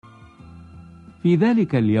في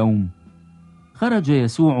ذلك اليوم خرج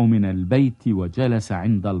يسوع من البيت وجلس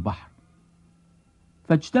عند البحر،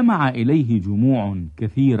 فاجتمع إليه جموع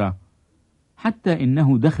كثيرة حتى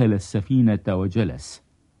إنه دخل السفينة وجلس،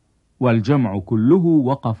 والجمع كله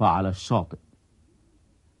وقف على الشاطئ.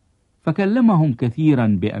 فكلمهم كثيرا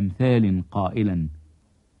بأمثال قائلا: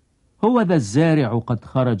 هو ذا الزارع قد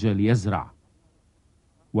خرج ليزرع،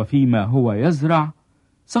 وفيما هو يزرع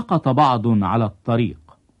سقط بعض على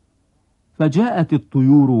الطريق، فجاءت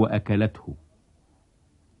الطيور وأكلته.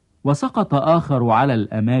 وسقط آخر على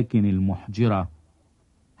الأماكن المحجرة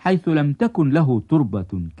حيث لم تكن له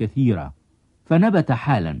تربة كثيرة، فنبت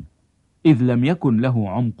حالا، إذ لم يكن له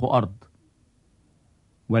عمق أرض.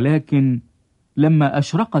 ولكن لما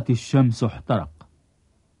أشرقت الشمس احترق،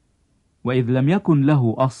 وإذ لم يكن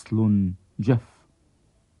له أصل جف.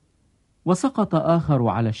 وسقط آخر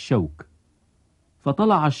على الشوك،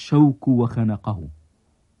 فطلع الشوك وخنقه.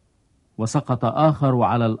 وسقط آخر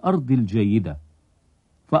على الأرض الجيدة،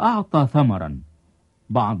 فأعطى ثمرا،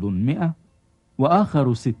 بعض 100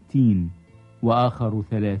 وآخر 60 وآخر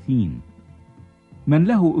 30. من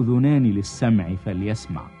له أذنان للسمع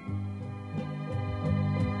فليسمع.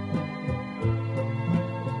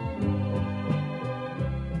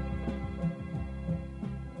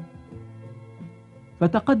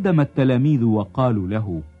 فتقدم التلاميذ وقالوا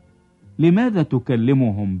له: لماذا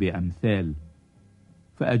تكلمهم بأمثال؟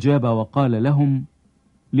 فأجاب وقال لهم: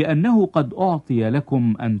 لأنه قد أعطي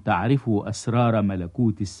لكم أن تعرفوا أسرار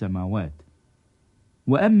ملكوت السماوات،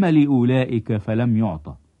 وأما لأولئك فلم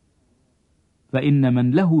يعطى. فإن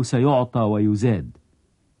من له سيعطى ويزاد،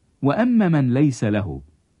 وأما من ليس له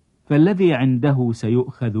فالذي عنده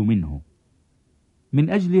سيؤخذ منه. من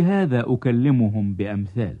أجل هذا أكلمهم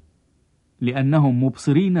بأمثال، لأنهم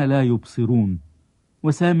مبصرين لا يبصرون،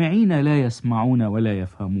 وسامعين لا يسمعون ولا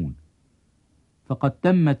يفهمون. فقد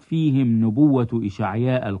تمت فيهم نبوة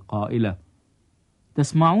إشعياء القائلة: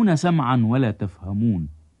 تسمعون سمعا ولا تفهمون،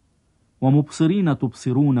 ومبصرين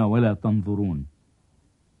تبصرون ولا تنظرون.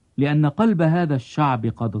 لأن قلب هذا الشعب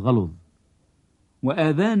قد غلظ،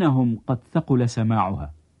 وآذانهم قد ثقل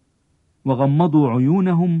سماعها، وغمضوا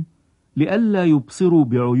عيونهم لئلا يبصروا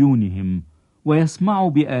بعيونهم، ويسمعوا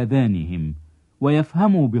بآذانهم،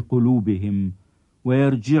 ويفهموا بقلوبهم،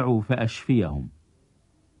 ويرجعوا فأشفيهم.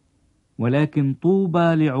 ولكن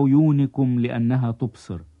طوبى لعيونكم لأنها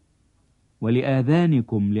تبصر،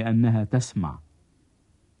 ولآذانكم لأنها تسمع.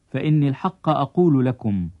 فإني الحق أقول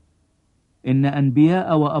لكم إن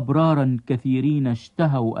أنبياء وأبرارا كثيرين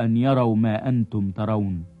اشتهوا أن يروا ما أنتم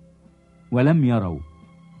ترون ولم يروا،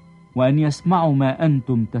 وأن يسمعوا ما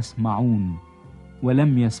أنتم تسمعون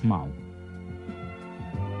ولم يسمعوا.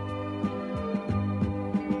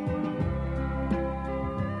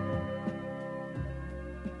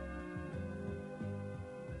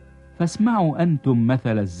 فاسمعوا أنتم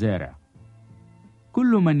مثل الزارع.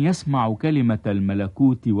 كل من يسمع كلمة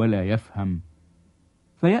الملكوت ولا يفهم،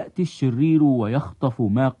 فيأتي الشرير ويخطف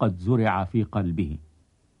ما قد زرع في قلبه.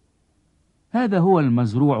 هذا هو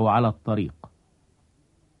المزروع على الطريق.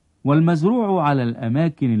 والمزروع على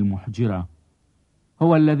الأماكن المحجرة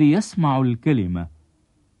هو الذي يسمع الكلمة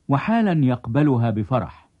وحالا يقبلها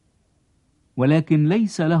بفرح، ولكن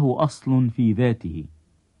ليس له أصل في ذاته،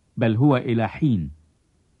 بل هو إلى حين.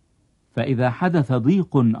 فإذا حدث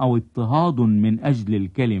ضيق أو اضطهاد من أجل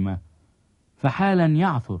الكلمة فحالا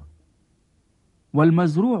يعثر.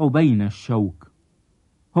 والمزروع بين الشوك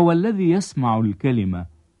هو الذي يسمع الكلمة،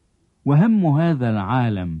 وهم هذا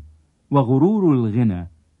العالم وغرور الغنى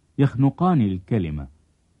يخنقان الكلمة،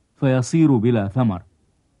 فيصير بلا ثمر.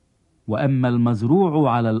 وأما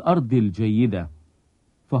المزروع على الأرض الجيدة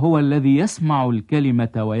فهو الذي يسمع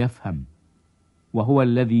الكلمة ويفهم، وهو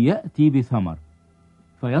الذي يأتي بثمر،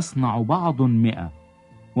 فيصنع بعض 100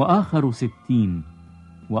 وآخر 60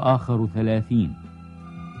 وآخر 30.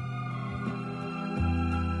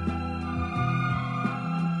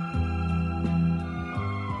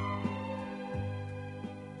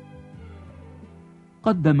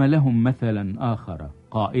 قدم لهم مثلا آخر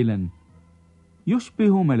قائلا: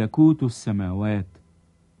 يشبه ملكوت السماوات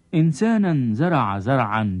إنسانا زرع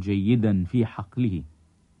زرعا جيدا في حقله،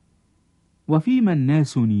 وفيما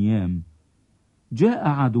الناس نيام جاء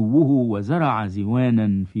عدوه وزرع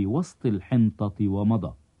زوانا في وسط الحنطة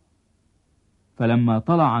ومضى. فلما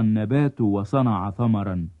طلع النبات وصنع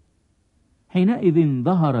ثمرا، حينئذ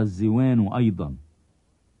ظهر الزوان أيضا.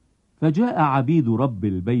 فجاء عبيد رب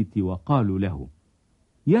البيت وقالوا له: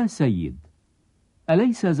 يا سيد،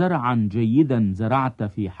 أليس زرعا جيدا زرعت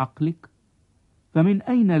في حقلك؟ فمن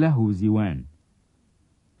أين له زوان؟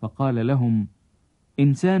 فقال لهم: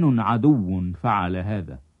 إنسان عدو فعل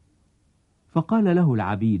هذا. فقال له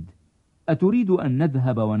العبيد: أتريد أن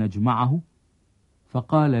نذهب ونجمعه؟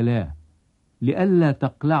 فقال: لا، لئلا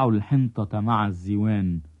تقلعوا الحنطة مع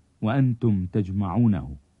الزوان وأنتم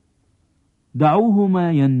تجمعونه.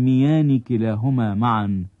 دعوهما ينميان كلاهما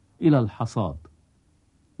معا إلى الحصاد،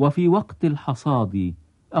 وفي وقت الحصاد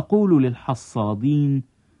أقول للحصادين: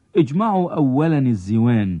 اجمعوا أولا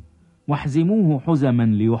الزوان واحزموه حزما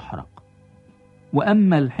ليحرق،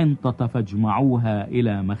 وأما الحنطة فاجمعوها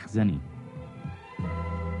إلى مخزني.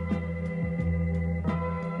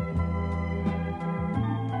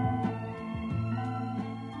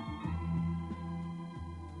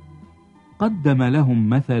 قدم لهم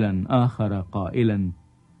مثلا آخر قائلا: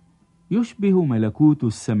 يشبه ملكوت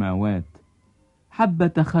السماوات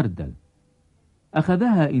حبة خردل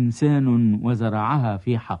أخذها إنسان وزرعها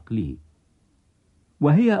في حقله،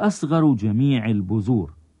 وهي أصغر جميع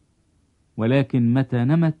البذور، ولكن متى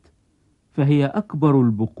نمت فهي أكبر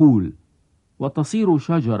البقول وتصير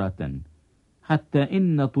شجرة، حتى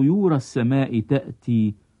إن طيور السماء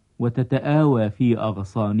تأتي وتتآوى في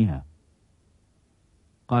أغصانها.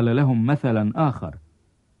 قال لهم مثلا آخر: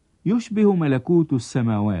 يشبه ملكوت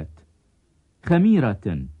السماوات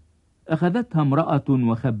خميرة أخذتها امرأة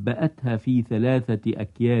وخبأتها في 3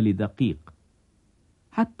 أكيال دقيق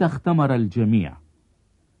حتى اختمر الجميع.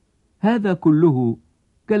 هذا كله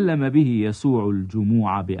كلم به يسوع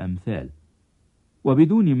الجموع بأمثال،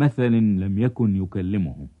 وبدون مثل لم يكن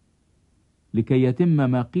يكلمهم، لكي يتم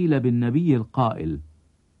ما قيل بالنبي القائل: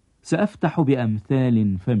 سأفتح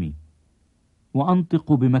بأمثال فمي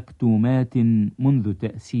وأنطق بمكتومات منذ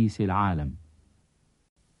تأسيس العالم.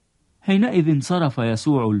 حينئذ انصرف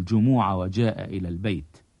يسوع الجموع وجاء إلى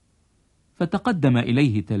البيت، فتقدم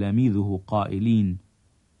إليه تلاميذه قائلين: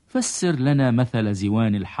 فسر لنا مثل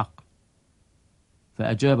زوان الحقل.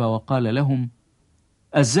 فأجاب وقال لهم: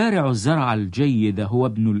 الزارع الزرع الجيد هو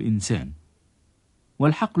ابن الإنسان،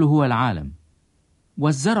 والحقل هو العالم،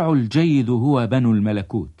 والزرع الجيد هو بنو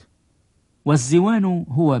الملكوت، والزوان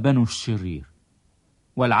هو بنو الشرير،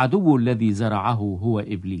 والعدو الذي زرعه هو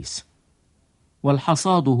إبليس،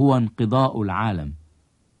 والحصاد هو انقضاء العالم،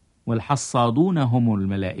 والحصادون هم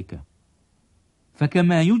الملائكة.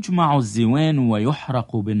 فكما يجمع الزوان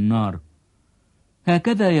ويحرق بالنار،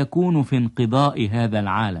 هكذا يكون في انقضاء هذا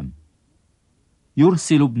العالم.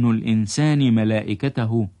 يرسل ابن الإنسان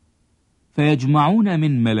ملائكته فيجمعون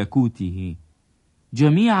من ملكوته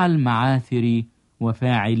جميع المعاثر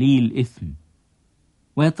وفاعلي الإثم،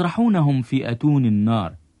 ويطرحونهم في أتون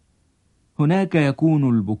النار، هناك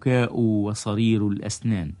يكون البكاء وصرير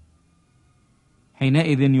الأسنان.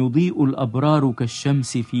 حينئذ يضيء الأبرار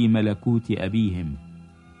كالشمس في ملكوت أبيهم.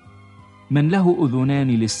 من له أذنان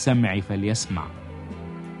للسمع فليسمع.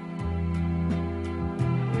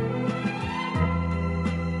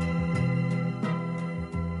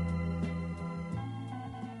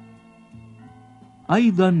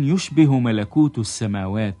 أيضا يشبه ملكوت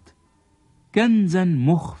السماوات كنزا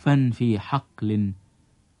مخفا في حقل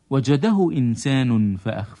وجده إنسان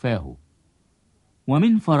فأخفاه،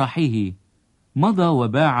 ومن فرحه مضى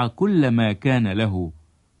وباع كل ما كان له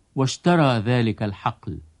واشترى ذلك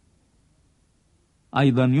الحقل.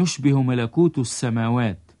 أيضا يشبه ملكوت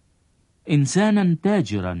السماوات إنسانا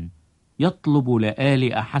تاجرا يطلب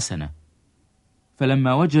لآلئ حسنة،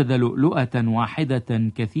 فلما وجد لؤلؤة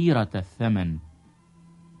واحدة كثيرة الثمن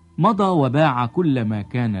مضى وباع كل ما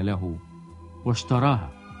كان له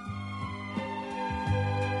واشتراها.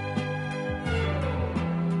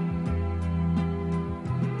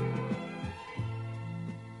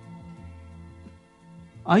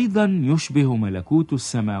 أيضا يشبه ملكوت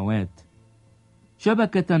السماوات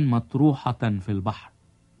شبكة مطروحة في البحر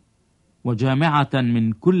وجامعة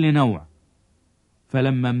من كل نوع،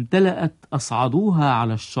 فلما امتلأت أصعدوها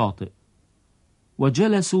على الشاطئ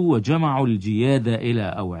وجلسوا وجمعوا الجياد إلى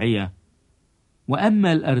أوعية،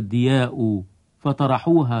 وأما الأردياء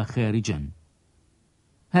فطرحوها خارجا.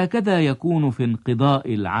 هكذا يكون في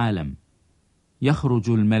انقضاء العالم، يخرج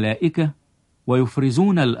الملائكة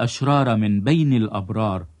ويفرزون الأشرار من بين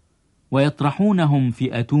الأبرار ويطرحونهم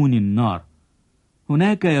في أتون النار،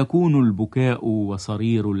 هناك يكون البكاء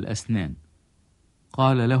وصرير الأسنان.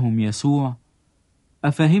 قال لهم يسوع: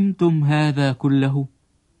 أفهمتم هذا كله؟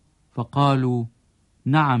 فقالوا: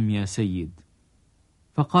 نعم يا سيد.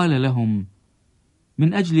 فقال لهم: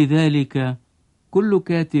 من أجل ذلك كل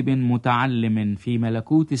كاتب متعلم في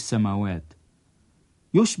ملكوت السماوات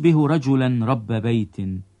يشبه رجلا رب بيت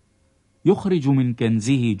يخرج من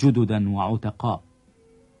كنزه جددا وعتقاء.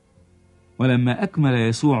 ولما أكمل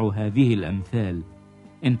يسوع هذه الأمثال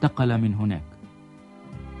انتقل من هناك.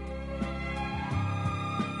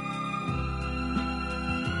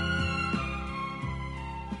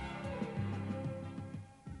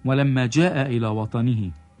 ولما جاء إلى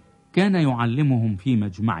وطنه كان يعلمهم في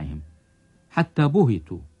مجمعهم، حتى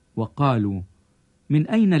بهتوا وقالوا: من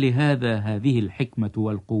أين لهذا هذه الحكمة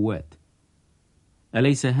والقوات؟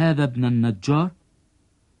 أليس هذا ابن النجار؟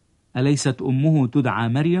 أليست أمه تدعى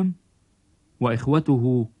مريم؟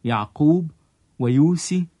 وإخوته يعقوب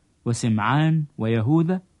ويوسي وسمعان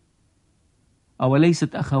ويهوذا؟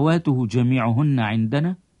 أوليست أخواته جميعهن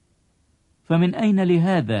عندنا؟ فمن أين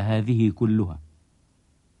لهذا هذه كلها؟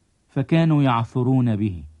 فكانوا يعثرون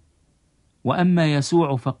به. وأما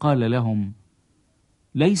يسوع فقال لهم: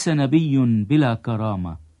 ليس نبي بلا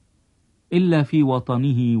كرامة إلا في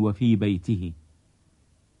وطنه وفي بيته.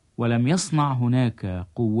 ولم يصنع هناك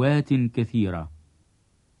قوات كثيرة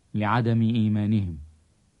لعدم إيمانهم.